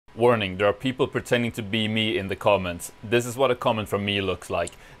Warning, there are people pretending to be me in the comments. This is what a comment from me looks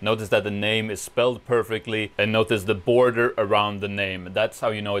like. Notice that the name is spelled perfectly, and notice the border around the name. That's how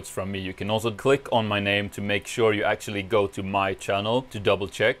you know it's from me. You can also click on my name to make sure you actually go to my channel to double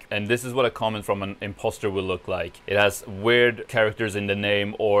check. And this is what a comment from an imposter will look like. It has weird characters in the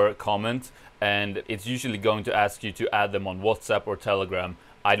name or comment, and it's usually going to ask you to add them on WhatsApp or Telegram.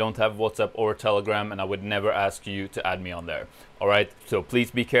 I don't have WhatsApp or Telegram, and I would never ask you to add me on there. All right, so please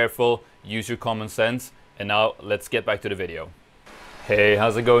be careful, use your common sense, and now let's get back to the video. Hey,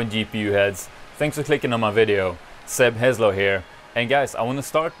 how's it going, GPU heads? Thanks for clicking on my video. 𝗧-𝗦𝗛𝗧𝗏 here. And guys, I want to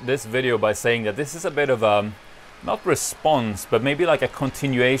start this video by saying that this is a bit of a, not response, but maybe like a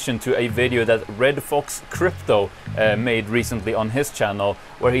continuation to a video that 𝗦𝗧𝗢𝗏𝗏𝗧𝗏 made recently on his channel,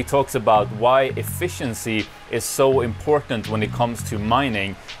 where he talks about why efficiency is so important when it comes to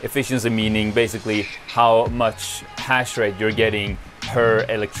mining. Efficiency meaning basically how much hash rate you're getting per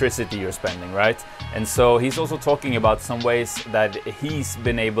electricity you're spending, right? And so he's also talking about some ways that he's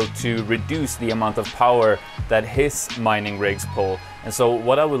been able to reduce the amount of power that his mining rigs pull. And so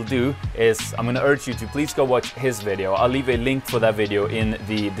what I will do is I'm going to urge you to please go watch his video. I'll leave a link for that video in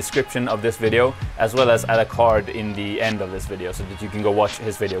the description of this video, as well as add a card in the end of this video so that you can go watch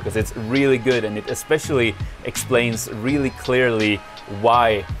his video, because it's really good, and it especially explains really clearly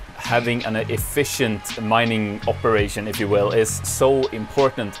why having an efficient mining operation, if you will, is so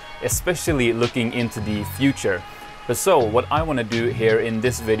important, especially looking into the future. But so what I want to do here in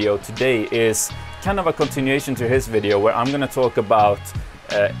this video today is kind of a continuation to his video, where I'm going to talk about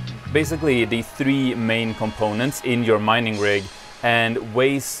basically the three main components in your mining rig and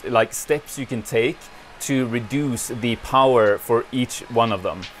ways, like steps you can take to reduce the power for each one of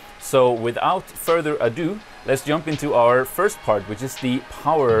them. So without further ado, let's jump into our first part, which is the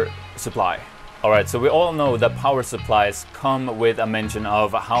power supply. Alright, so we all know that power supplies come with a mention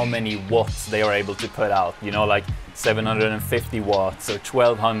of how many watts they are able to put out, you know, like 750 watts or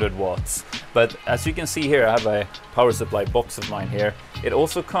 1200 watts. But as you can see here, I have a power supply box of mine here. It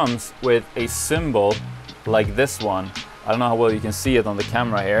also comes with a symbol like this one. I don't know how well you can see it on the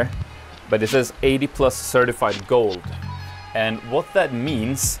camera here, but it says 80+ certified gold. And what that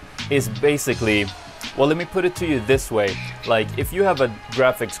means is basically, well, let me put it to you this way. Like, if you have a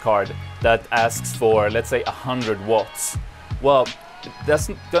graphics card that asks for, let's say, 100 watts, well, that's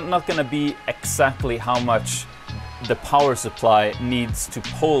not going to be exactly how much the power supply needs to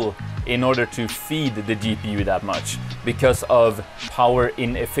pull in order to feed the GPU that much, because of power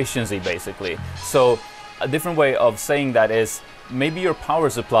inefficiency, basically. So a different way of saying that is, maybe your power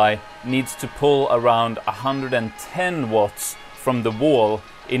supply needs to pull around 110 watts from the wall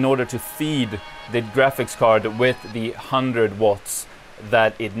in order to feed the graphics card with the 100 watts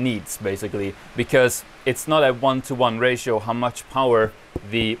that it needs, basically, because it's not a 1-to-1 ratio how much power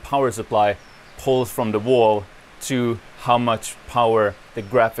the power supply pulls from the wall to how much power the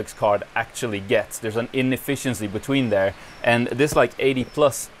graphics card actually gets. There's an inefficiency between there, and this like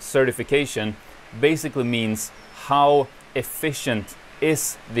 80+ certification basically means how efficient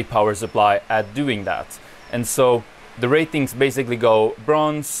is the power supply at doing that. And so the ratings basically go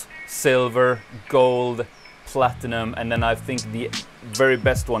bronze, silver, gold, platinum, and then I think the very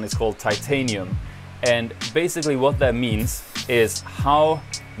best one is called titanium. And basically what that means is how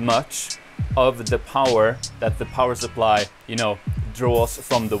much of the power that the power supply, you know, draws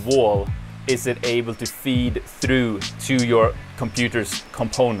from the wall is it able to feed through to your computer's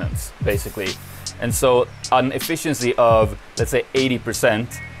components, basically. And so an efficiency of, let's say,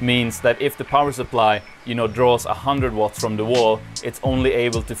 80% means that if the power supply, you know, draws 100 watts from the wall, it's only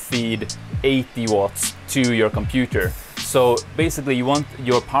able to feed 80 watts to your computer. So basically you want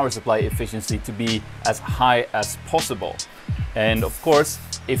your power supply efficiency to be as high as possible. And of course,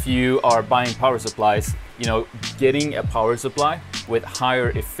 if you are buying power supplies, you know, getting a power supply with higher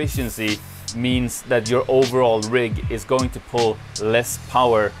efficiency means that your overall rig is going to pull less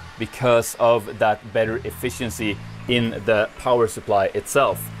power because of that better efficiency in the power supply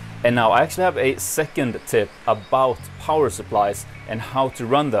itself. And now I actually have a second tip about power supplies and how to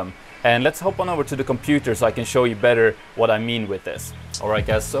run them. And let's hop on over to the computer so I can show you better what I mean with this. Alright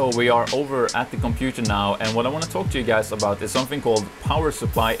guys, so we are over at the computer now, and what I want to talk to you guys about is something called power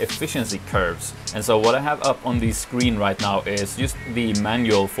supply efficiency curves. And so what I have up on the screen right now is just the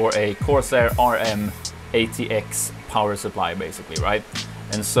manual for a Corsair RM ATX power supply, basically, right?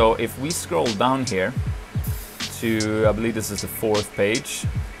 And so if we scroll down here to, I believe this is the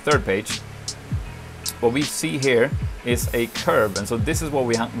third page, what we see here is a curve, and so this is what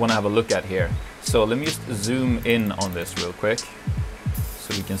we want to have a look at here. So let me just zoom in on this real quick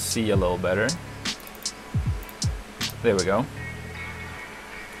so we can see a little better. There we go.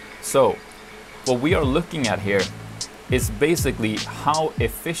 So what we are looking at here is basically how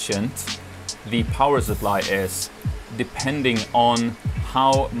efficient the power supply is depending on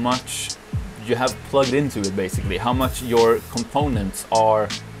how much you have plugged into it, basically how much your components are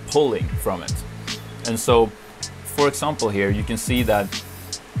pulling from it. And so for example here you can see that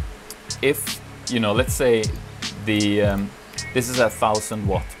if, you know, let's say the this is a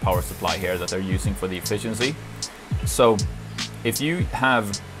 1,000-watt power supply here that they're using for the efficiency. So if you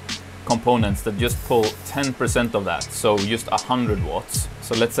have components that just pull 10% of that, so just 100 watts.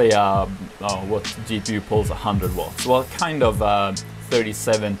 So let's say what GPU pulls 100 watts. Well, kind of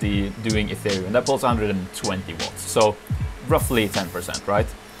 3070 doing Ethereum, that pulls 120 watts. So roughly 10%, right?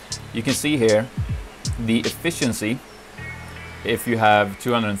 You can see here the efficiency, if you have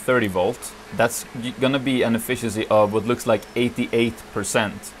 230 volts, that's gonna be an efficiency of what looks like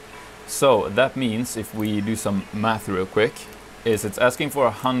 88%. So that means, if we do some math real quick, is it's asking for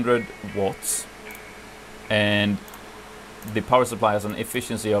 100 watts and the power supply has an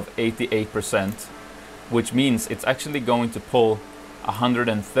efficiency of 88%, which means it's actually going to pull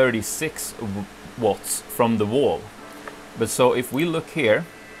 136 watts from the wall. But so if we look here,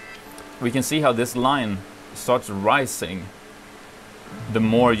 we can see how this line starts rising the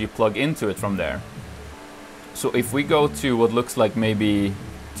more you plug into it from there. So if we go to what looks like maybe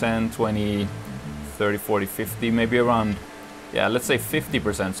 10, 20, 30, 40, 50, maybe around, yeah, let's say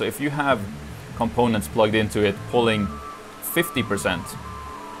 50%. So if you have components plugged into it pulling 50%,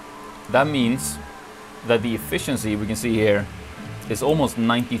 that means that the efficiency we can see here is almost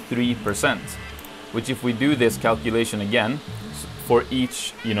 93%, which if we do this calculation again, for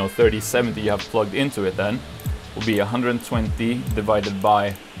each, you know, 3070 you have plugged into it, then will be 120 divided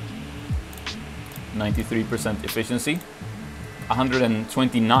by 93% efficiency,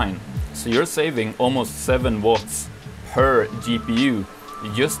 129. So you're saving almost 7 watts per GPU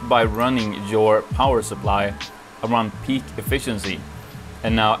just by running your power supply around peak efficiency.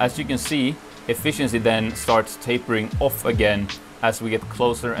 And now, as you can see, efficiency then starts tapering off again as we get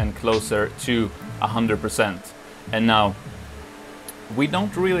closer and closer to 100%. And now we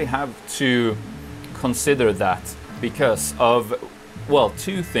don't really have to consider that because of, well,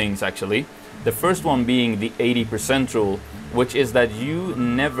 two things actually. The first one being the 80% rule, which is that you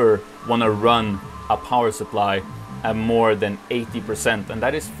never want to run a power supply at more than 80%, and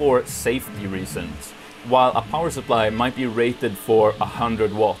that is for safety reasons. While a power supply might be rated for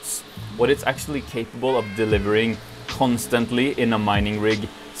 100 watts, what it's actually capable of delivering constantly in a mining rig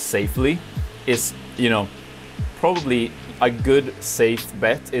safely is, you know, probably a good safe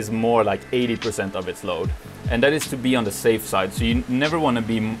bet is more like 80% of its load. And that is to be on the safe side. So you never want to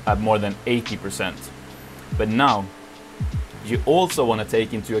be at more than 80%. But now you also want to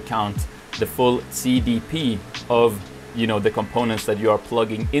take into account the full CDP of, you know, the components that you are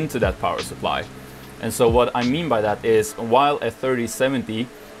plugging into that power supply. And so what I mean by that is, while a 3070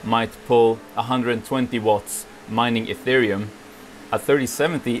 might pull 120 watts mining Ethereum, a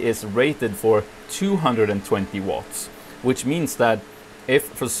 3070 is rated for 220 watts, which means that if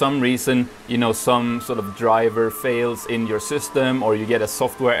for some reason, you know, some sort of driver fails in your system, or you get a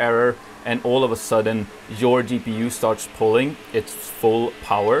software error and all of a sudden your GPU starts pulling its full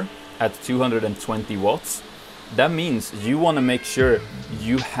power at 220 watts, that means you want to make sure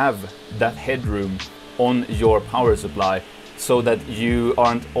you have that headroom on your power supply so that you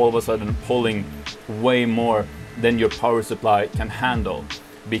aren't all of a sudden pulling way more than your power supply can handle.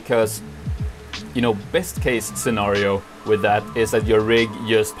 Because, you know, best case scenario with that is that your rig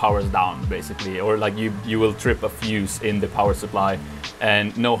just powers down basically, or like you will trip a fuse in the power supply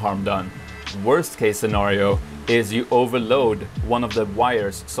and no harm done. Worst case scenario is you overload one of the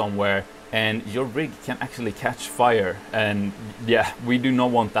wires somewhere and your rig can actually catch fire, and yeah, we do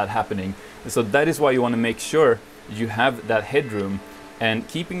not want that happening. So that is why you want to make sure you have that headroom, and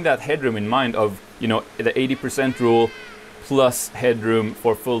keeping that headroom in mind of, you know, the 80% rule plus headroom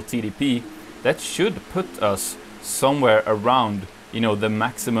for full TDP, that should put us somewhere around, you know, the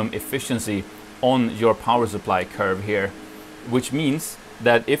maximum efficiency on your power supply curve here, which means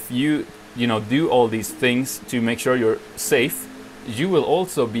that if you know, do all these things to make sure you're safe, you will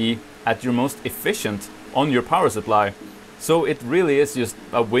also be at your most efficient on your power supply. So it really is just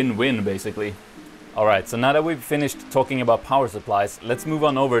a win-win basically. Alright, so now that we've finished talking about power supplies, let's move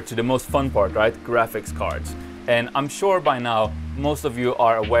on over to the most fun part, right? Graphics cards. And I'm sure by now most of you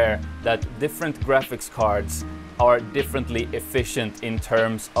are aware that different graphics cards are differently efficient in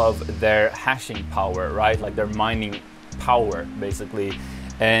terms of their hashing power, right? Like their mining power basically.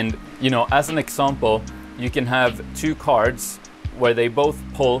 And, you know, as an example, you can have two cards where they both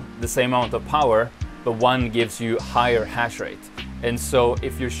pull the same amount of power, but one gives you higher hash rate. And so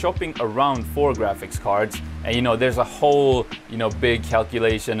if you're shopping around for graphics cards, and you know, there's a whole, you know, big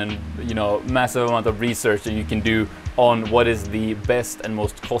calculation and, you know, massive amount of research that you can do on what is the best and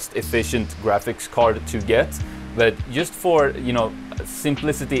most cost-efficient graphics card to get. But just for, you know,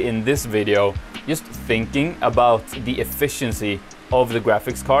 simplicity in this video, just thinking about the efficiency of the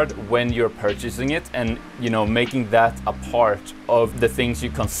graphics card when you're purchasing it, and, you know, making that a part of the things you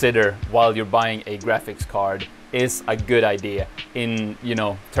consider while you're buying a graphics card is a good idea in, you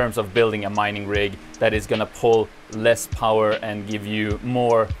know, terms of building a mining rig that is gonna pull less power and give you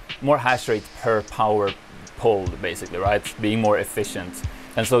more hash rate per power pulled, basically, right? Being more efficient.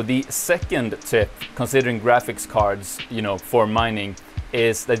 And so the second tip, considering graphics cards, you know, for mining,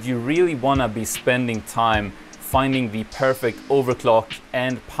 is that you really wanna be spending time finding the perfect overclock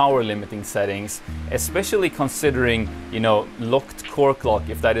and power limiting settings, especially considering, you know, locked core clock,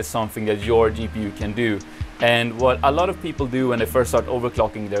 if that is something that your GPU can do. And what a lot of people do when they first start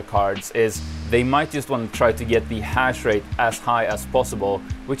overclocking their cards is they might just want to try to get the hash rate as high as possible,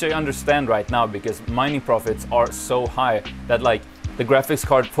 which I understand right now because mining profits are so high that, like, the graphics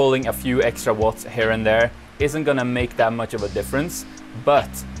card pulling a few extra watts here and there isn't gonna make that much of a difference. But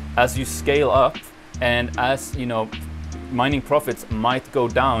as you scale up, and as, you know, mining profits might go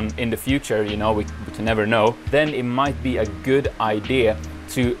down in the future, you know, we can never know, then it might be a good idea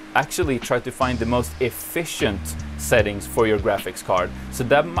to actually try to find the most efficient settings for your graphics card. So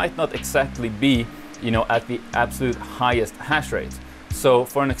that might not exactly be, you know, at the absolute highest hash rate. So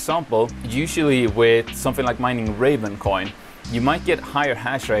for an example, usually with something like mining Raven coin, you might get higher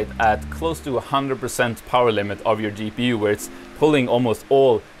hash rate at close to 100% power limit of your GPU, where it's pulling almost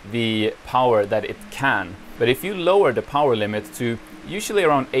all the power that it can. But if you lower the power limit to usually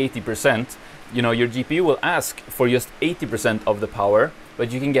around 80%, you know, your GPU will ask for just 80% of the power,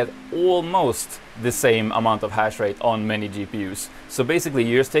 but you can get almost the same amount of hash rate on many GPUs. So basically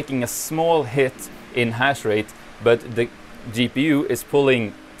you're just taking a small hit in hash rate, but the GPU is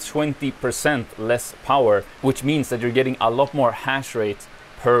pulling 20% less power, which means that you're getting a lot more hash rate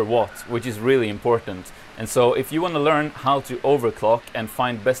per watt, which is really important. And so if you want to learn how to overclock and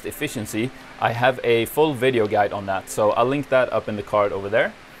find best efficiency, I have a full video guide on that. So I'll link that up in the card over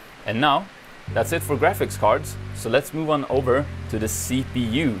there. And now that's it for graphics cards. So let's move on over to the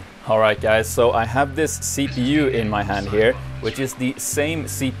CPU. All right, guys, so I have this CPU in my hand here, which is the same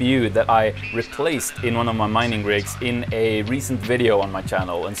CPU that I replaced in one of my mining rigs in a recent video on my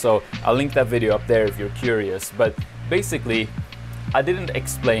channel. And so I'll link that video up there if you're curious. But basically, I didn't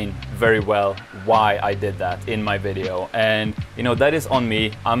explain very well why I did that in my video, and you know, that is on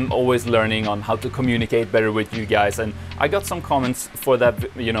me. I'm always learning on how to communicate better with you guys, and I got some comments for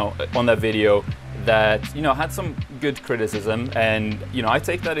that, you know, on that video that, you know, had some good criticism, and you know, I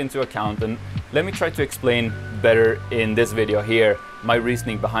take that into account, and let me try to explain better in this video here my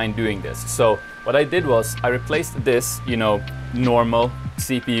reasoning behind doing this. So what I did was I replaced this, you know, normal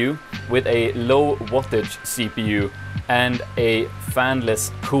CPU with a low wattage CPU and a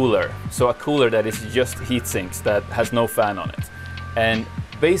fanless cooler. So a cooler that is just heat sinks, that has no fan on it. And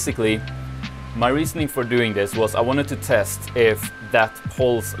basically, my reasoning for doing this was I wanted to test if that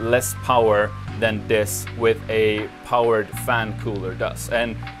pulls less power than this with a powered fan cooler does.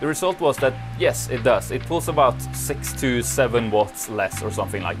 And the result was that yes, it does. It pulls about 6 to 7 watts less or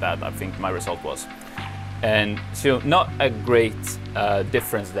something like that, I think my result was. And so not a great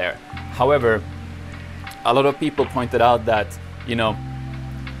difference there. However, a lot of people pointed out that, you know,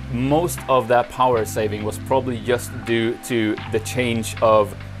 most of that power saving was probably just due to the change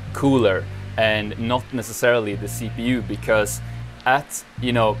of cooler and not necessarily the CPU, because at,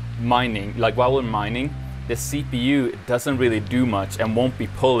 you know, mining, like while we're mining, the CPU doesn't really do much and won't be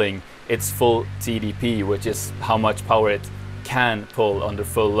pulling its full TDP, which is how much power it can pull under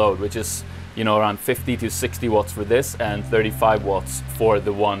full load, which is, you know, around 50 to 60 watts for this and 35 watts for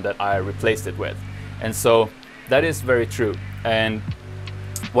the one that I replaced it with. And so that is very true. And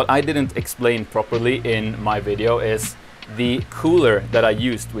what I didn't explain properly in my video is the cooler that I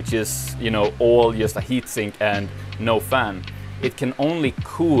used, which is, you know, all just a heatsink and no fan. It can only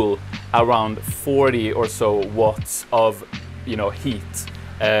cool around 40 or so watts of, you know, heat.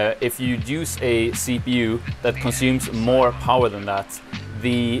 If you use a CPU that consumes more power than that,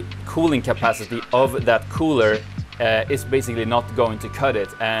 the cooling capacity of that cooler is basically not going to cut it,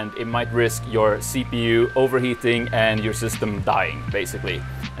 and it might risk your CPU overheating and your system dying, basically.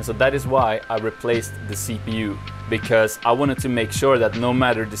 And so that is why I replaced the CPU, because I wanted to make sure that no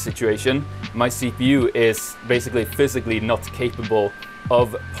matter the situation, my CPU is basically physically not capable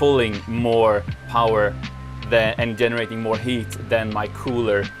of pulling more power and generating more heat than my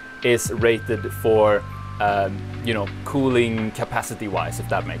cooler is rated for you know, cooling capacity wise, if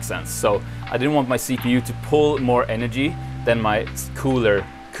that makes sense. So I didn't want my CPU to pull more energy than my cooler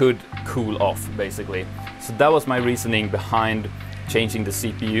could cool off, basically. So that was my reasoning behind changing the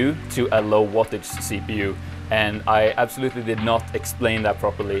CPU to a low wattage CPU, and I absolutely did not explain that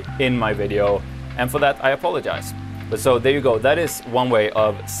properly in my video, and for that I apologize. But so there you go, that is one way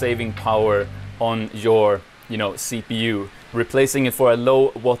of saving power on your, you know, CPU, replacing it for a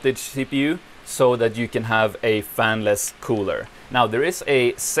low wattage CPU so that you can have a fanless cooler. Now there is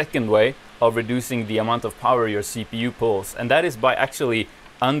a second way of reducing the amount of power your CPU pulls, and that is by actually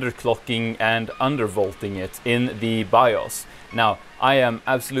underclocking and undervolting it in the BIOS. Now, I am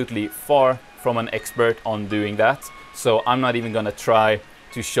absolutely far from an expert on doing that, so I'm not even gonna try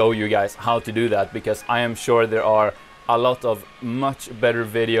to show you guys how to do that, because I am sure there are a lot of much better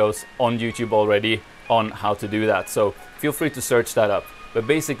videos on YouTube already on how to do that, so feel free to search that up. But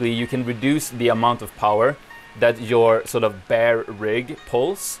basically, you can reduce the amount of power that your sort of bare rig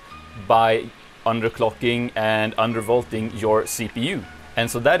pulls by underclocking and undervolting your CPU. And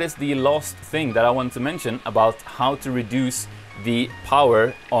so that is the last thing that I wanted to mention about how to reduce the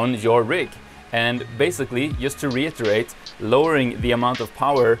power on your rig. And basically, just to reiterate, lowering the amount of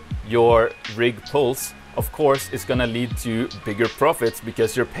power your rig pulls, of course, is gonna lead to bigger profits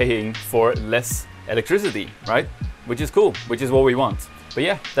because you're paying for less electricity, right? Which is cool, which is what we want. But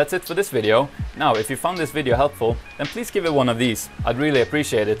yeah, that's it for this video. Now, if you found this video helpful, then please give it one of these. I'd really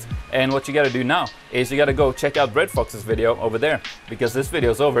appreciate it. And what you gotta do now is you gotta go check out 𝗏𝗏𝗏𝗏's video over there, because this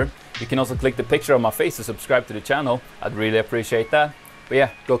video is over. You can also click the picture of my face to subscribe to the channel. I'd really appreciate that. But yeah,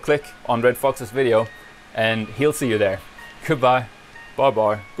 go click on 𝗏𝗏𝗏𝗏's video and he'll see you there. Goodbye. Bye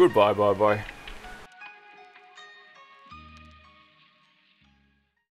bye. Goodbye, bye bye.